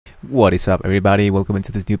What is up, everybody? Welcome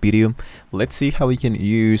into this new video. Let's see how we can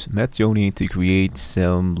use MidJourney to create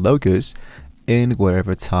some logos in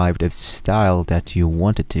whatever type of style that you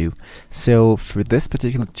wanted to. So for this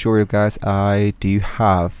particular tutorial, guys, I do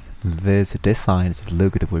have this designs of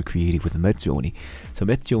logo that we're creating with MidJourney. So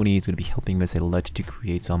MidJourney is going to be helping us a lot to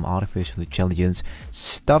create some artificial intelligence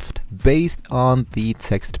stuffed based on the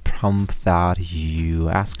text prompt that you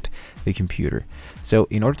asked the computer. So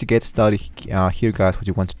in order to get started here, guys, what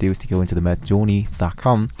you want to do is to go into the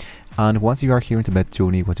MidJourney.com, and once you are here into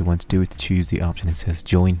MidJourney, what you want to do is to choose the option that says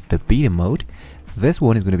join the beta mode. This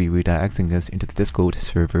one is going to be redirecting us into the Discord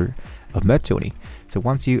server of MidJourney. So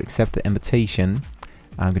once you accept the invitation,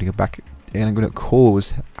 I'm going to go back and I'm going to, of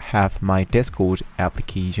course, have my Discord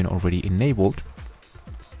application already enabled.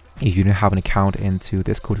 If you don't have an account into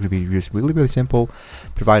Discord, it will be really simple.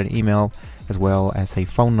 Provide an email as well as a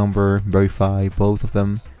phone number, verify both of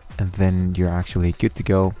them, and then you're actually good to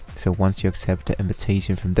go. So once you accept the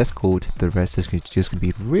invitation from Discord, the rest is just going to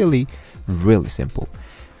be really simple.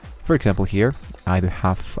 For example, here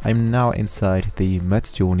I'm now inside the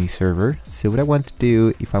MidJourney server. So what I want to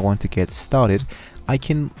do, if I want to get started, I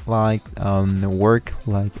can work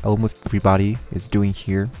like almost everybody is doing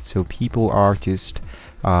here. So people are just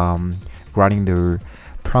running their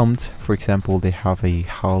prompt. For example, they have a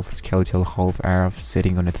half skeletal, half Arab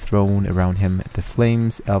sitting on a throne, around him the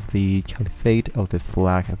flames of the caliphate of the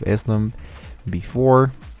flag of Islam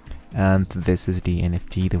before, and this is the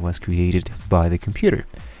NFT that was created by the computer.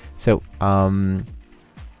 So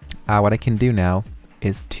what I can do now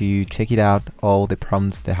is to check it out, all the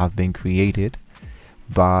prompts that have been created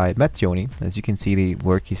by MidJourney. As you can see, the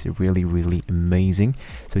work is really amazing.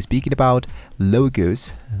 So speaking about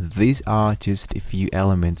logos, these are just a few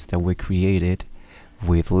elements that were created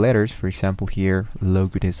with letters. For example, here,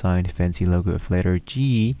 logo design, fancy logo of letter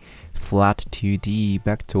G, flat 2D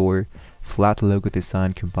vector, flat logo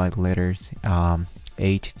design, combined letters,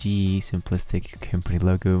 HG, simplistic company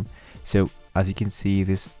logo. So as you can see,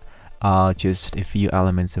 this are just a few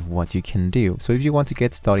elements of what you can do. So if you want to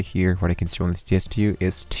get started here, what I can strongly suggest to you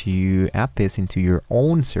is to add this into your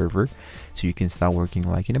own server so you can start working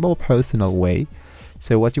like in a more personal way.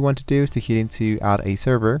 So what you want to do is to hit into add a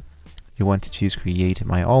server. You want to choose create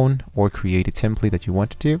my own or create a template that you want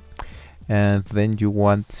to do, and then you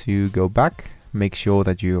want to go back, make sure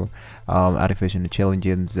that you artificial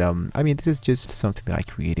intelligence, I mean, this is just something that I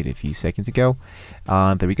created a few seconds ago.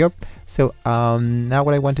 There we go. So now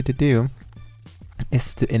what I wanted to do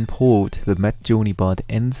is to import the MidJourney bot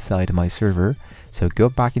inside my server. So go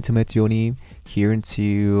back into MidJourney, here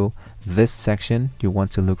into this section, you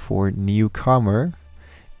want to look for newcomer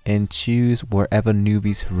and choose wherever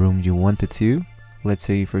newbies room you wanted to. Let's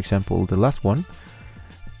say, for example, the last one.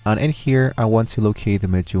 And in here, I want to locate the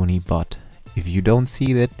MidJourney bot. If you don't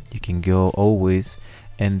see that, you can go always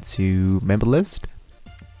into member list,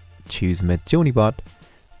 choose MidJourney bot,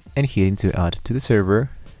 and hit into add to the server,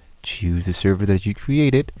 choose the server that you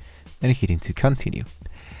created, and hit into continue.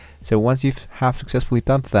 So once you have successfully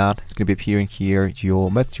done that, it's going to be appearing here your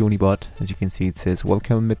MidJourney bot. As you can see, it says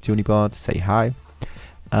welcome MidJourney bot, say hi,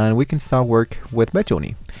 and we can start work with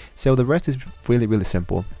MidJourney. So the rest is really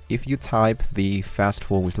simple. If you type the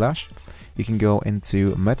 // you can go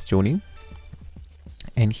into MidJourney.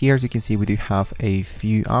 And here, as you can see, we do have a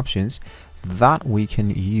few options that we can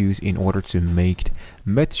use in order to make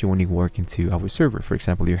MidJourney work into our server. For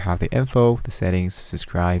example, you have the info, the settings,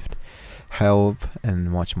 subscribed, help,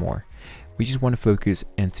 and much more. We just want to focus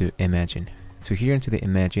into imagine. So here into the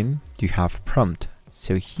imagine, you have prompt.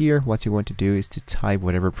 So here, what you want to do is to type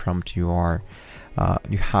whatever prompt you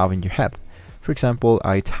have in your head. For example,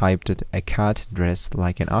 I typed a cat dressed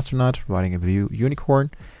like an astronaut riding a blue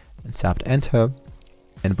unicorn, and tapped enter.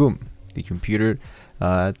 And boom, the computer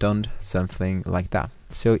done something like that.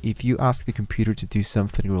 So if you ask the computer to do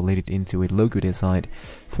something related into a logo design,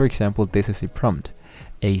 for example, this is a prompt: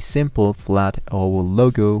 a simple flat oval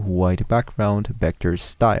logo, white background, vector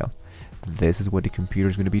style. This is what the computer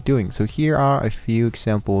is going to be doing. So here are a few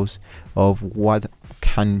examples of what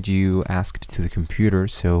can you ask to the computer,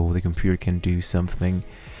 so the computer can do something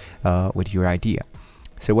with your idea.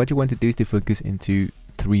 So what you want to do is to focus into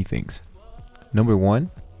three things. Number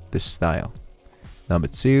one, the style. Number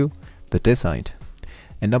two, the design.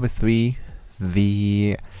 And number three,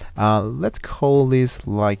 the let's call this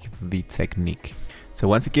like the technique. So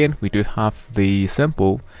once again, we do have the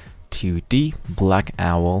simple 2D black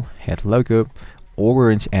owl head logo,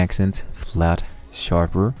 orange accent, flat,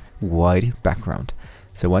 sharper, white background.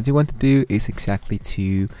 So what you want to do is exactly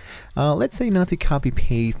to, let's say not to copy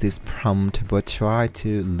paste this prompt, but try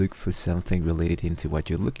to look for something related into what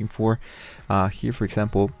you're looking for. Here, for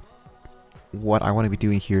example, what I want to be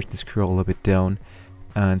doing here is to scroll a little bit down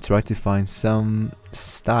and try to find some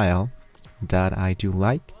style that I do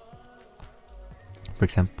like. For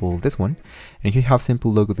example, this one. And here you have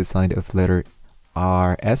simple logo designed of letter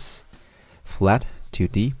RS, flat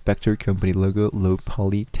 2D, vector company logo, low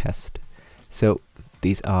poly test. So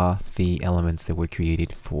these are the elements that were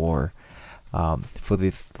created for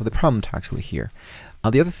the prompt actually here.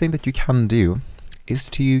 The other thing that you can do is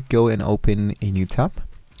to go and open a new tab,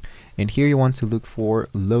 and here you want to look for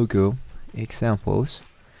logo examples.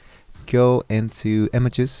 Go into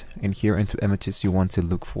images, and here into images you want to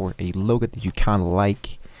look for a logo that you kind of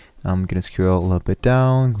like. I'm gonna scroll a little bit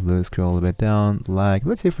down, like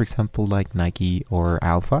let's say for example like Nike or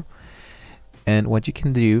Alpha. And what you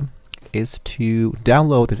can do is to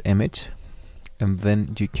download this image, and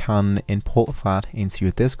then you can import that into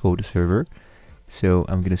your Discord server. So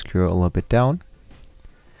I'm gonna scroll a little bit down,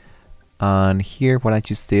 and here what I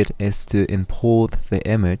just did is to import the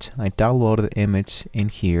image. I downloaded the image in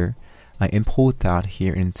here, I import that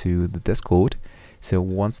here into the Discord. So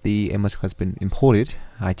once the image has been imported,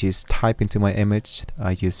 I just type into my image,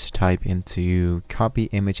 I just type into copy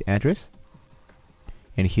image address,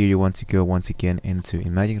 and here you want to go once again into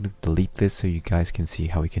Imagine. I'm going to delete this so you guys can see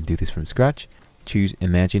how we can do this from scratch. Choose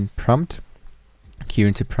Imagine prompt. Here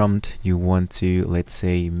into prompt you want to, let's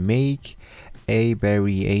say, make a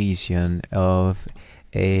variation of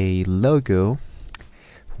a logo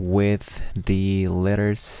with the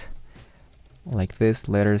letters like this,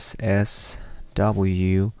 letters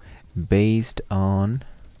SW, based on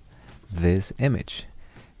this image.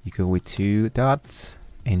 You go with 2 dots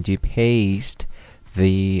and you paste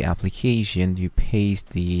the application, you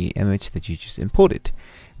paste the image that you just imported,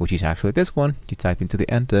 which is actually this one. You type into the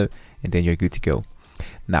enter and then you're good to go.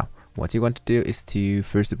 Now what you want to do is to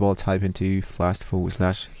first of all type into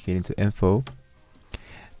 // hit into info,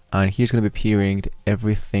 and here's going to be appearing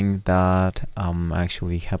everything that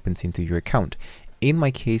actually happens into your account. In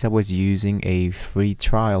my case, I was using a free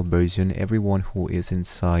trial version. Everyone who is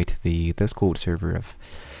inside the Discord server of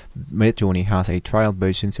MidJourney has a trial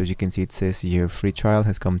version. So as you can see, it says your free trial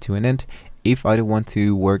has come to an end. If I don't want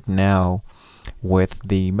to work now with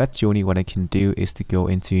the MidJourney, what I can do is to go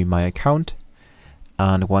into my account,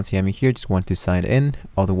 and once I'm here, just want to sign in.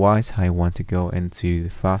 Otherwise, I want to go into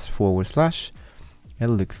the /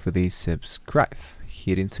 and look for the subscribe.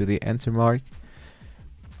 Hit into the enter mark,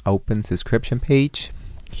 open subscription page,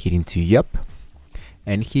 hit into yup,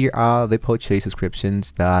 and here are the purchase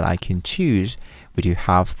subscriptions that I can choose. We do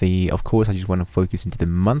have the, of course I just want to focus into the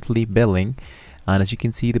monthly billing, and as you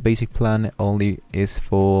can see the basic plan only is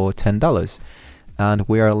for $10, and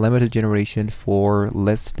we are limited generation for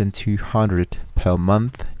less than 200 per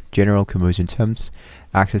month, general conversion terms,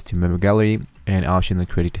 access to memory gallery, and optional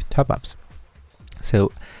credit top-ups.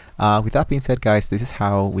 So with that being said, guys, this is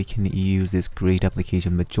how we can use this great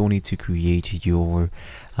application MidJourney to create your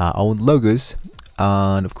own logos.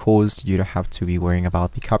 And of course you don't have to be worrying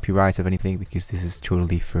about the copyrights of anything, because this is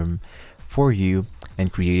totally for you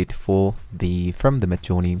and created from the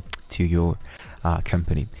MidJourney to your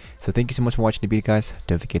company. So thank you so much for watching the video, guys.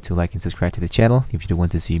 Don't forget to like and subscribe to the channel if you do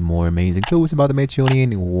want to see more amazing tools about the MidJourney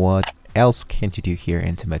and what else can you do here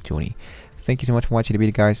into MidJourney. Thank you so much for watching the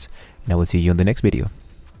video, guys, and I will see you in the next video.